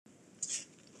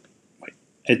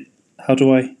How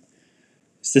do I?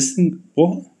 Is this thing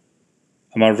what?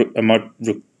 Am I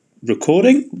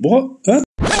recording? What? Huh?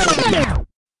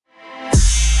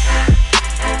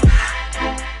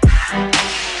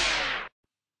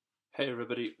 Hey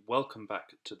everybody, welcome back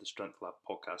to the Strength Lab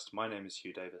podcast. My name is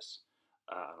Hugh Davis,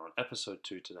 and on episode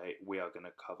 2 today we are going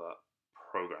to cover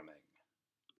programming.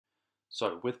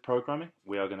 So with programming,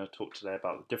 we are going to talk today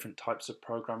about the different types of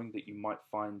programming that you might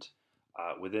find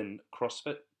within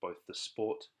CrossFit, both the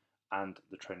sport and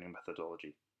the training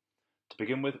methodology. To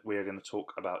begin with, we are going to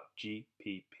talk about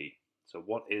GPP. So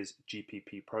what is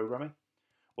GPP programming?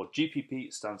 Well,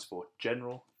 GPP stands for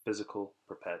General Physical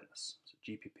Preparedness. So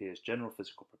GPP is General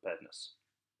Physical Preparedness.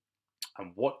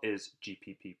 And what is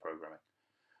GPP programming?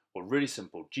 Well, really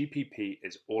simple. GPP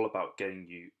is all about getting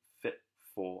you fit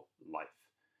for life.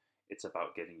 It's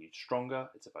about getting you stronger,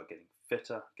 it's about getting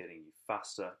fitter, getting you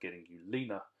faster, getting you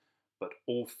leaner, but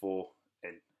all for,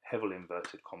 in heavily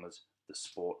inverted commas, the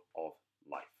sport of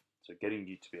life. So getting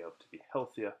you to be able to be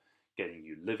healthier, getting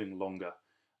you living longer,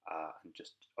 and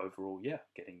just overall,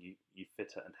 getting you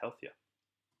fitter and healthier.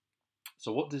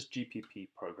 So what does GPP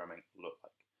programming look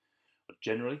like? Well,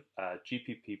 generally,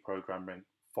 GPP programming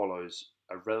follows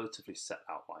a relatively set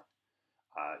outline.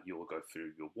 You will go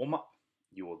through your warm-up.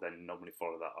 You will then normally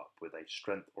follow that up with a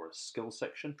strength or a skill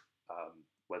section,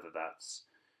 whether that's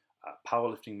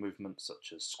powerlifting movements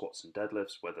such as squats and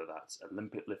deadlifts, whether that's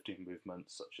Olympic lifting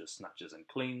movements such as snatches and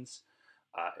cleans.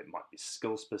 It might be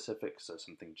skill specific, so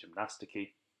something gymnastic-y.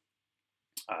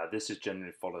 This is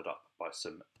generally followed up by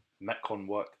some Metcon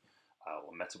work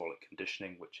or metabolic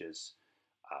conditioning, which is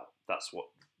that's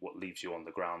what leaves you on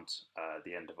the ground at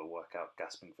the end of a workout,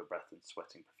 gasping for breath and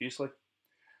sweating profusely.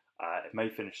 It may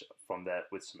finish from there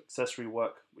with some accessory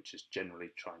work, which is generally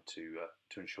trying to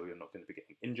ensure you're not going to be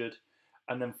getting injured,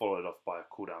 and then followed off by a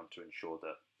cool down to ensure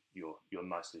that you're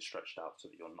nicely stretched out so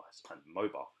that you're nice and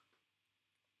mobile.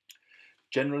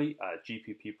 Generally,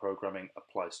 GPP programming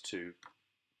applies to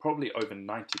probably over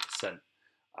 90%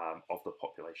 of the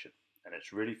population, and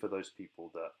it's really for those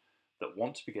people that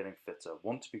want to be getting fitter,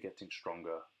 want to be getting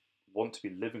stronger, want to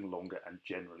be living longer, and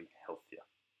generally healthier.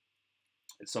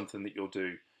 It's something that you'll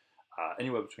do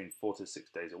anywhere between 4 to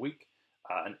 6 days a week,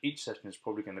 and each session is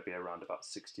probably going to be around about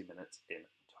 60 minutes in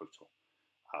total.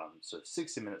 So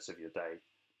 60 minutes of your day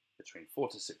between 4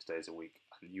 to 6 days a week,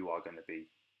 and you are going to be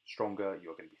stronger,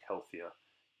 you're going to be healthier,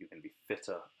 you're going to be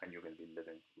fitter, and you're going to be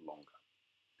living longer.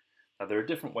 Now, there are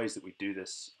different ways that we do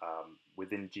this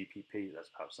within GPP. That's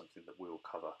perhaps something that we will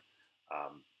cover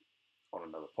on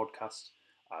another podcast.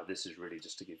 This is really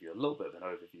just to give you a little bit of an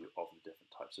overview of the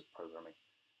different types of programming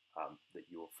that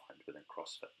you will find within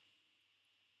CrossFit.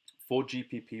 For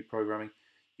GPP programming,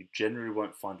 you generally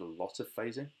won't find a lot of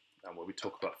phasing. And when we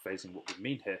talk about phasing, what we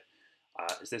mean here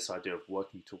is this idea of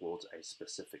working towards a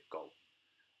specific goal.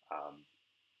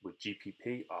 With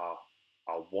GPP, our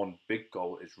one big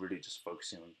goal is really just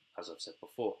focusing on, as I've said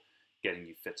before, getting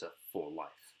you fitter for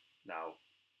life. Now,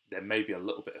 there may be a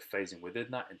little bit of phasing within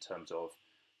that in terms of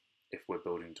if we're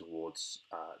building towards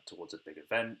a big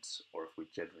event, or if we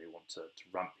generally want to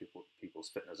ramp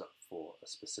people's fitness up for a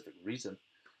specific reason.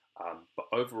 But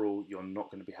overall, you're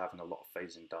not going to be having a lot of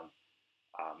phasing done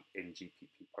in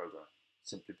GPP program,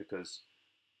 simply because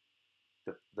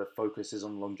the focus is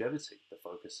on longevity. The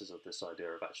focus is on this idea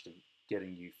of actually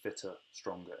getting you fitter,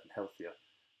 stronger, and healthier,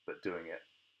 but doing it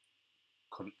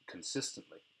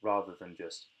consistently, rather than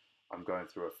just I'm going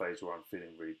through a phase where I'm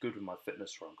feeling really good with my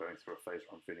fitness, or I'm going through a phase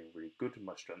where I'm feeling really good with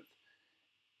my strength.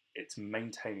 It's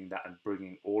maintaining that and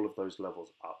bringing all of those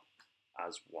levels up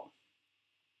as one.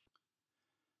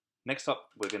 Next up,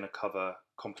 we're going to cover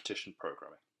competition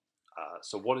programming.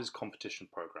 So what is competition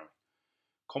programming?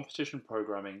 Competition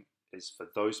programming is for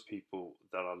those people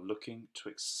that are looking to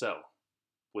excel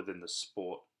within the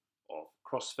sport of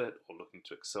CrossFit, or looking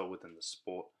to excel within the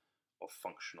sport of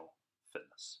functional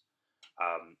fitness.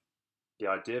 The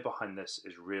idea behind this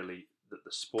is really that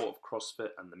the sport of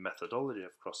CrossFit and the methodology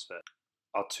of CrossFit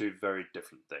are two very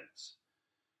different things.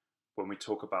 When we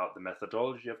talk about the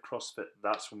methodology of CrossFit,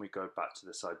 that's when we go back to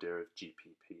this idea of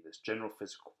GPP, this general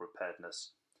physical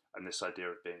preparedness, and this idea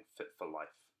of being fit for life.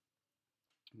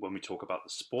 When we talk about the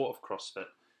sport of CrossFit,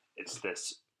 it's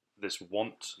this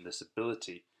want and this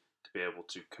ability to be able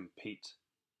to compete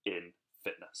in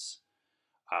fitness.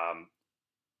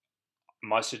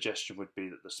 My suggestion would be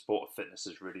that the sport of fitness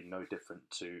is really no different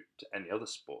to any other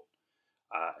sport.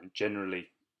 And generally,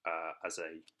 as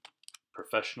a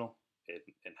professional,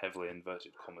 in heavily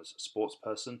inverted commas, sports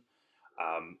person,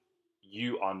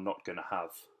 you are not going to have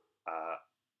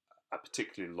a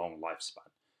particularly long lifespan.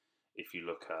 If you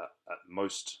look at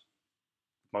most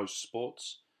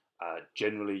sports,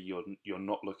 Generally, you're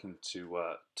not looking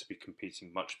to be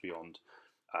competing much beyond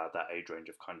that age range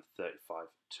of kind of 35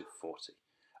 to 40.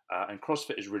 And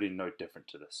CrossFit is really no different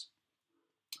to this.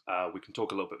 We can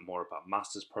talk a little bit more about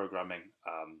masters programming,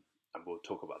 and we'll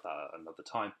talk about that at another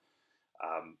time.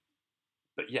 Um,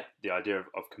 but yeah, the idea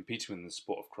of competing in the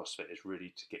sport of CrossFit is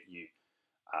really to get you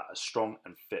as strong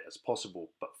and fit as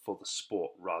possible, but for the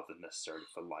sport rather than necessarily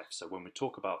for life. So when we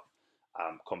talk about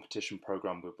competition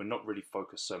program, we're not really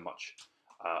focused so much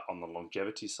on the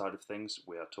longevity side of things.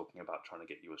 We are talking about trying to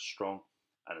get you as strong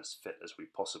and as fit as we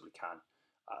possibly can,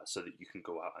 so that you can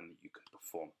go out and that you can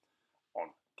perform on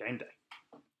game day.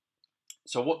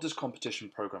 So what does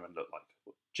competition programming look like?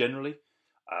 Well, generally,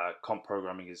 comp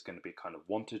programming is going to be kind of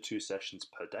 1 to 2 sessions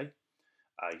per day.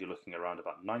 You're looking around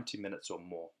about 90 minutes or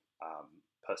more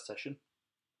per session.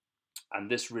 And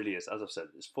this really is, as I've said,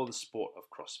 is for the sport of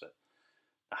CrossFit.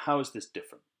 Now, how is this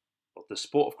different? Well, the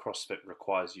sport of CrossFit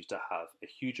requires you to have a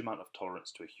huge amount of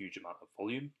tolerance to a huge amount of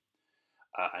volume,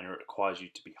 and it requires you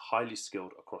to be highly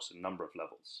skilled across a number of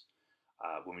levels.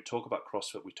 When we talk about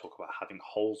CrossFit, we talk about having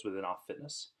holes within our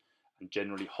fitness, and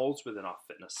generally holes within our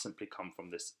fitness simply come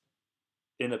from this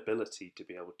inability to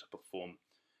be able to perform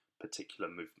particular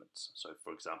movements. So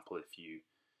for example, if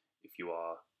you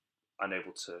are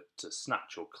unable to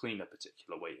snatch or clean a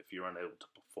particular weight, if you're unable to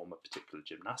perform a particular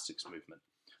gymnastics movement,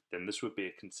 then this would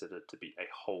be considered to be a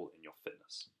hole in your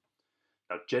fitness.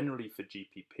 Now generally for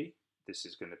GPP, this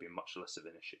is going to be much less of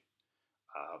an issue.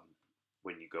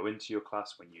 When you go into your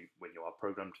class, when you are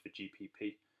programmed for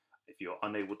GPP, if you're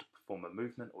unable to perform a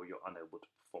movement or you're unable to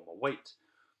perform a weight,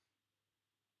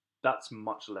 that's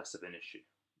much less of an issue.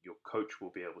 Your coach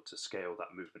will be able to scale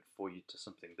that movement for you to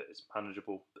something that is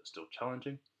manageable but still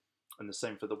challenging. And the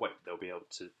same for the weight. They'll be able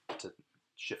to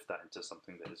shift that into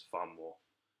something that is far more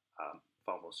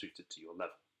suited to your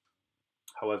level.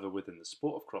 However, within the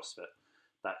sport of CrossFit,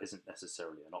 that isn't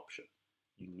necessarily an option.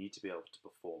 You need to be able to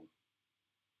perform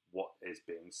what is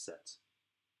being set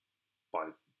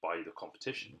by the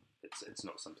competition. It's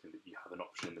not something that you have an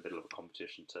option in the middle of a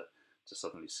competition to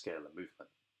suddenly scale a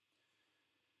movement.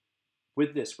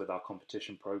 With our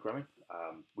competition programming,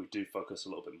 we do focus a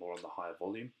little bit more on the higher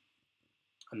volume,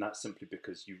 and that's simply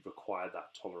because you require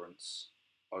that tolerance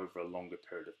over a longer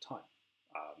period of time.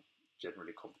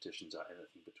 Generally, competitions are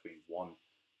anything between 1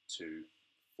 to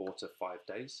 4 to 5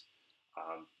 days,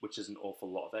 which is an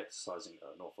awful lot of exercising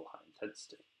at an awful high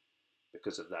intensity.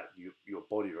 Because of that, your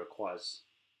body requires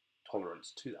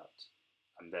tolerance to that,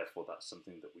 and therefore that's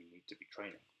something that we need to be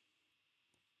training.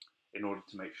 In order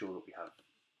to make sure that we have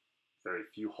very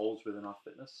few holes within our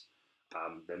fitness,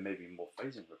 there may be more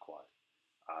phasing required.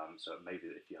 So it may be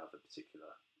that if you have a particular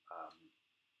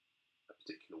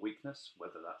weakness,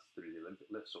 whether that's through the Olympic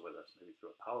lifts or whether that's maybe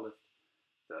through a power lift,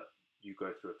 that you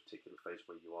go through a particular phase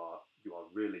where you are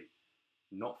really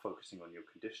not focusing on your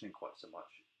conditioning quite so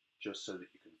much, just so that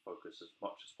you can focus as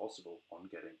much as possible on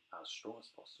getting as strong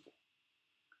as possible.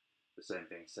 The same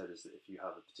being said is that if you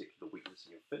have a particular weakness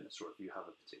in your fitness, or if you have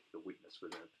a particular weakness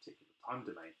within a particular time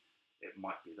domain, it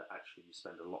might be that actually you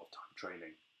spend a lot of time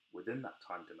training within that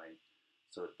time domain,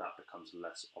 so that becomes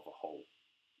less of a hole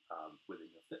within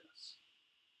your fitness.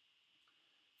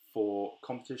 For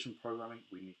competition programming,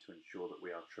 we need to ensure that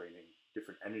we are training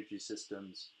different energy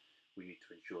systems. We need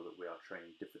to ensure that we are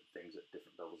training different things at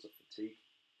different levels of fatigue.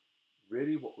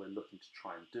 Really what we're looking to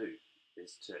try and do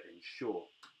is to ensure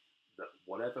that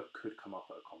whatever could come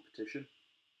up at a competition,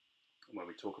 and when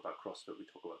we talk about CrossFit, we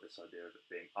talk about this idea of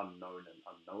it being unknown and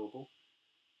unknowable,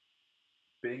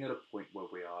 being at a point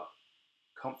where we are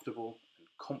comfortable and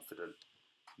confident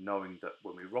knowing that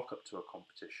when we rock up to a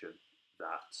competition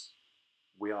that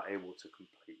we are able to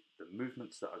complete the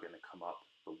movements that are going to come up,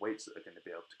 the weights that are going to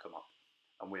be able to come up,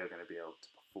 and we are going to be able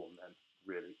to perform them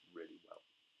really, really well.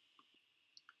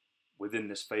 Within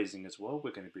this phasing as well,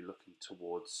 we're going to be looking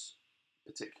towards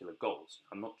particular goals,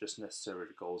 and not just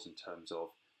necessarily goals in terms of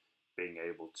being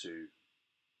able to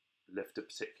lift a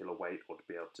particular weight or to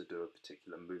be able to do a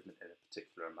particular movement in a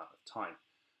particular amount of time,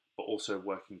 but also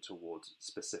working towards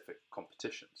specific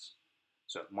competitions.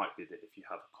 So it might be that if you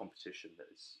have a competition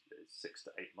that is 6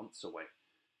 to 8 months away,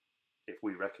 if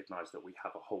we recognize that we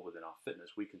have a hole within our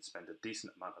fitness, we can spend a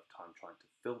decent amount of time trying to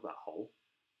fill that hole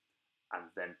and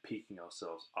then peaking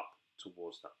ourselves up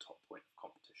towards that top point of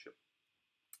competition.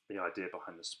 The idea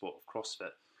behind the sport of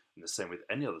CrossFit, and the same with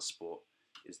any other sport,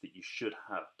 is that you should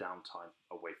have downtime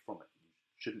away from it.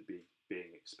 You shouldn't be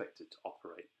being expected to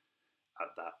operate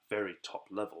at that very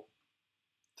top level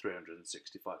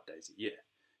 365 days a year.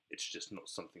 It's just not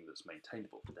something that's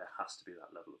maintainable. There has to be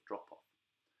that level of drop-off.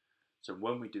 So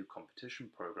when we do competition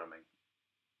programming,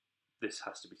 this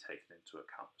has to be taken into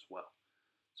account as well.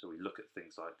 So we look at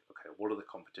things like, okay, what are the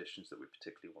competitions that we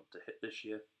particularly want to hit this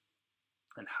year,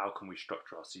 and how can we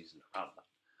structure our season around that?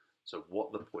 So what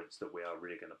are the points that we are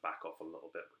really going to back off a little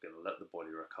bit? We're going to let the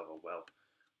body recover well.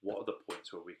 What are the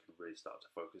points where we can really start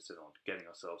to focus in on getting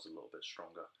ourselves a little bit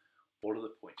stronger? What are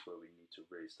the points where we need to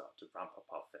really start to ramp up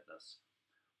our fitness?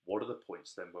 What are the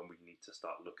points then when we need to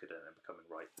start looking at it and becoming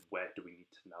right? Where do we need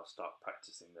to now start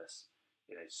practicing this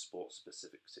in a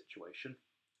sport-specific situation,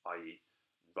 i.e.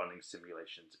 running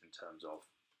simulations in terms of,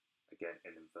 again,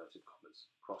 in inverted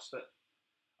commas, CrossFit?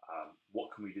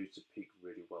 What can we do to peak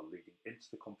really well leading into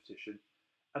the competition?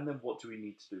 And then what do we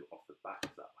need to do off the back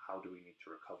of that? How do we need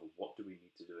to recover? What do we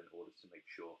need to do in order to make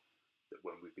sure that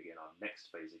when we begin our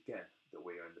next phase again, that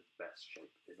we are in the best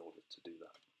shape in order to do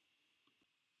that?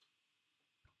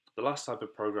 The last type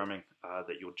of programming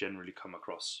that you'll generally come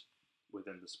across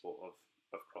within the sport of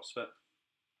CrossFit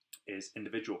is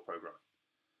individual programming.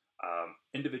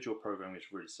 Individual programming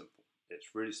is really simple.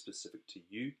 It's really specific to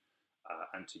you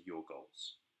and to your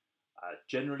goals.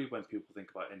 Generally, when people think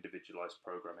about individualized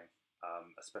programming,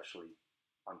 especially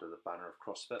under the banner of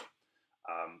CrossFit,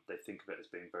 they think of it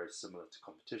as being very similar to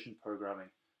competition programming,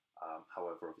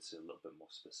 however, obviously a little bit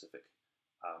more specific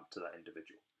to that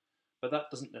individual. But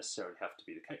that doesn't necessarily have to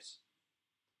be the case.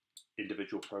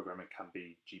 Individual programming can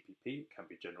be GPP, it can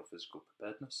be general physical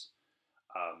preparedness,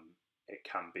 it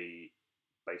can be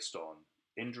based on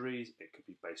injuries, it could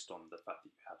be based on the fact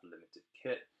that you have limited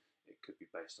kit, it could be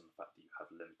based on the fact that you have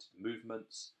limited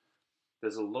movements.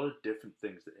 There's a lot of different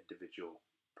things that individual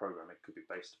programming could be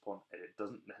based upon, and it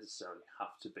doesn't necessarily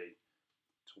have to be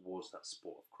towards that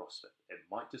sport of CrossFit. It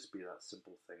might just be that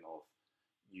simple thing of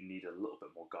you need a little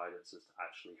bit more guidance as to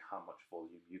actually how much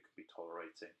volume you can be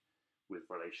tolerating with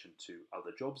relation to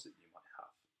other jobs that you might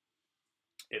have.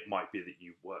 It might be that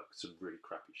you work some really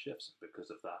crappy shifts, and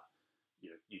because of that,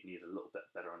 you need a little bit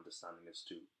better understanding as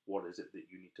to what is it that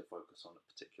you need to focus on at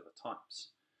particular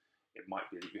times. It might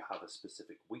be that you have a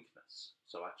specific weakness,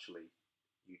 so actually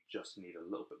you just need a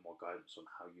little bit more guidance on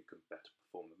how you can better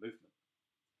perform the movement.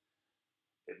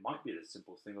 It might be the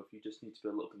simple thing of you just need to be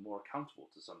a little bit more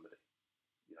accountable to somebody.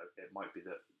 It might be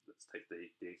that, let's take the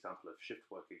example of shift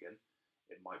work again,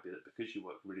 it might be that because you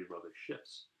work really rubbish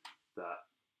shifts, that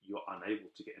you're unable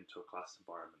to get into a class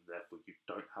environment, therefore you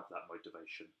don't have that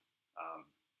motivation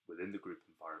within the group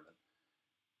environment,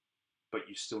 but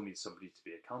you still need somebody to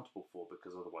be accountable for,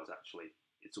 because otherwise actually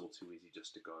it's all too easy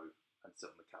just to go and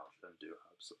sit on the couch and do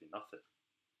absolutely nothing.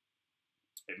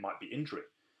 It might be injury.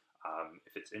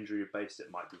 If it's injury based,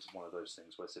 it might be one of those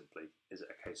things where simply, is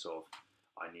it a case of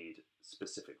I need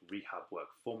specific rehab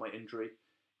work for my injury?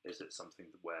 Is it something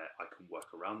where I can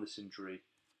work around this injury?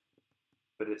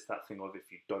 But it's that thing of,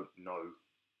 if you don't know,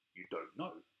 you don't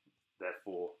know.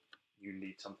 Therefore, you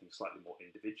need something slightly more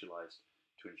individualized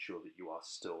to ensure that you are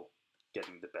still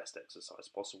getting the best exercise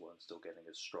possible and still getting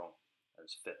as strong,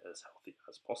 as fit, as healthy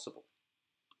as possible.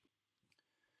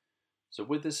 So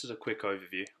with this as a quick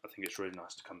overview, I think it's really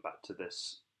nice to come back to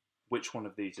this. Which one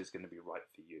of these is going to be right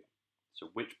for you? So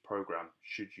which program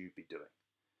should you be doing?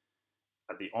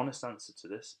 And the honest answer to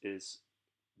this is,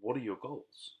 what are your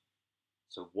goals?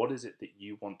 So what is it that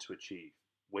you want to achieve?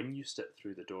 When you step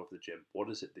through the door of the gym, what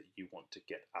is it that you want to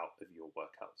get out of your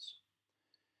workouts?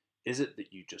 Is it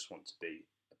that you just want to be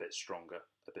a bit stronger,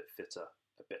 a bit fitter,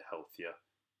 a bit healthier,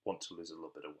 want to lose a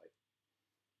little bit of weight?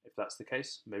 If that's the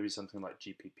case, maybe something like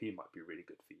GPP might be really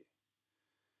good for you.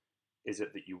 Is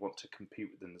it that you want to compete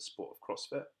within the sport of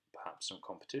CrossFit? Perhaps some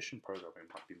competition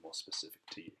programming might be more specific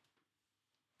to you.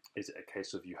 Is it a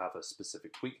case of you have a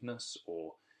specific weakness,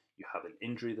 or you have an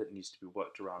injury that needs to be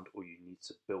worked around, or you need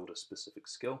to build a specific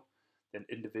skill? Then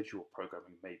individual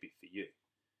programming may be for you.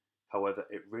 However,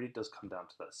 it really does come down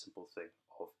to that simple thing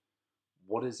of,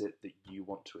 what is it that you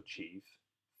want to achieve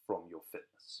from your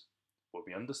fitness? When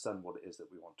we understand what it is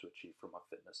that we want to achieve from our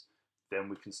fitness, then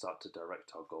we can start to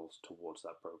direct our goals towards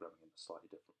that programming in a slightly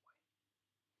different way.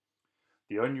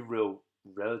 The only real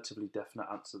relatively definite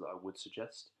answer that I would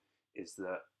suggest is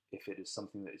that if it is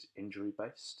something that is injury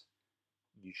based,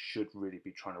 you should really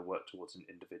be trying to work towards an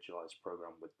individualized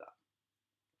program with that.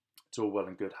 It's all well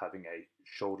and good having a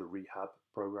shoulder rehab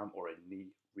program or a knee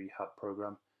rehab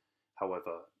program.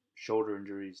 However, shoulder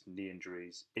injuries, knee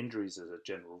injuries, injuries as a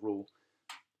general rule,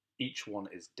 each one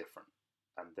is different.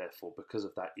 And therefore, because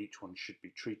of that, each one should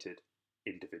be treated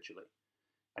individually.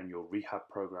 And your rehab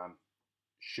program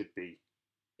should be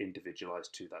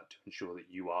individualized to that to ensure that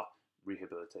you are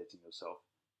rehabilitating yourself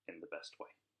in the best way.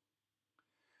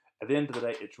 At the end of the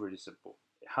day, it's really simple.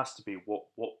 It has to be what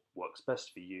works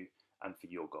best for you and for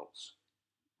your goals.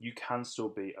 You can still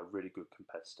be a really good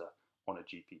competitor on a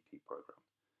GPP program.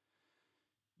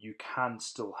 You can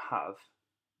still have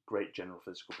great general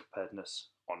physical preparedness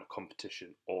on a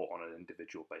competition or on an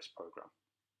individual based program.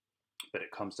 But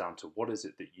it comes down to what is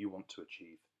it that you want to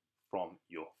achieve from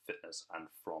your fitness and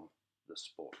from the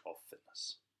sport of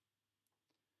fitness.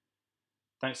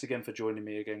 Thanks again for joining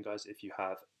me again, guys. If you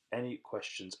have any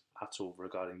questions at all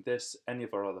regarding this, any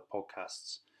of our other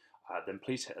podcasts, then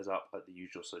please hit us up at the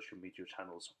usual social media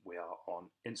channels. We are on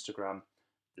Instagram,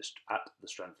 at The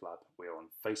Strength Lab. We are on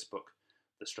Facebook,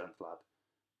 The Strength Lab.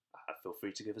 Feel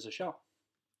free to give us a shout.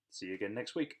 See you again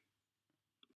next week.